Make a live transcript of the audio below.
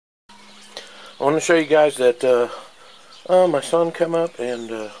I want to show you guys that my son come up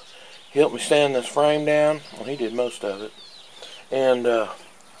and he helped me sand this frame down. Well, he did most of it. And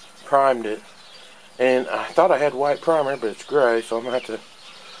primed it. And I thought I had white primer, but it's gray, so I'm going to have to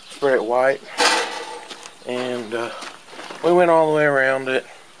spray it white. And we went all the way around it.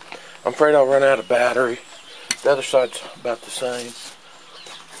 I'm afraid I'll run out of battery. The other side's about the same.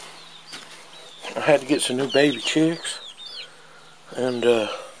 I had to get some new baby chicks. And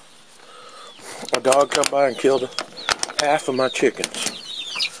a dog come by and killed half of my chickens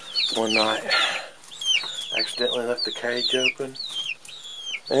one night. Accidentally left the cage open.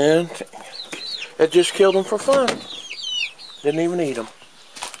 And it just killed them for fun. Didn't even eat them.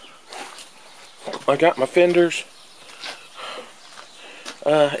 I got my fenders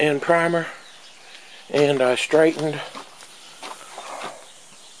and primer, and I straightened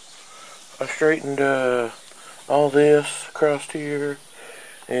all this across here,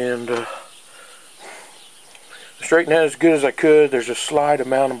 and straightened that as good as I could. There's a slight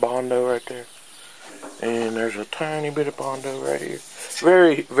amount of Bondo right there, and there's a tiny bit of Bondo right here.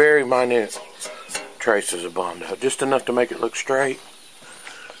 Very, very minute traces of Bondo, just enough to make it look straight.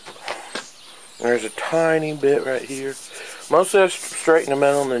 There's a tiny bit right here. Most of that's straighten the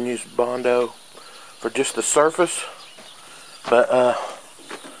metal and then use Bondo for just the surface. But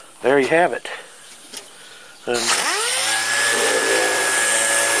there you have it.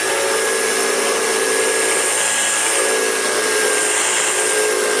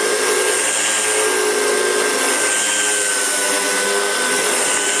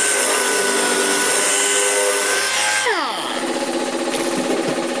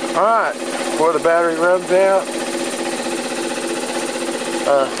 Alright, before the battery runs out,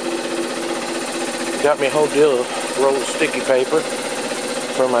 got me a whole deal of roll of sticky paper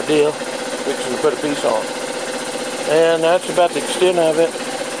for my deal, fixing to put a piece on. And that's about the extent of it.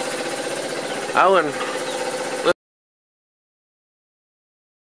 I wouldn't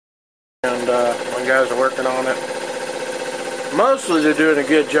and when guys are working on it, mostly they're doing a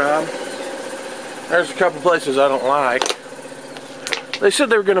good job. There's a couple places I don't like. They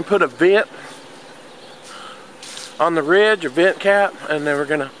said they were going to put a vent on the ridge, a vent cap, and they were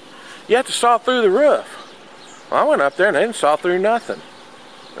going to, you have to saw through the roof. Well, I went up there and they didn't saw through nothing.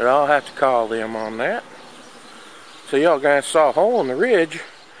 But I'll have to call them on that. So y'all guys saw a hole in the ridge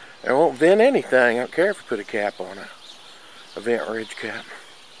and won't vent anything. I don't care if you put a cap on it, a vent ridge cap.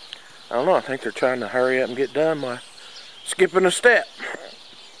 I don't know, I think they're trying to hurry up and get done by skipping a step.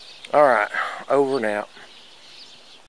 Alright, over and out.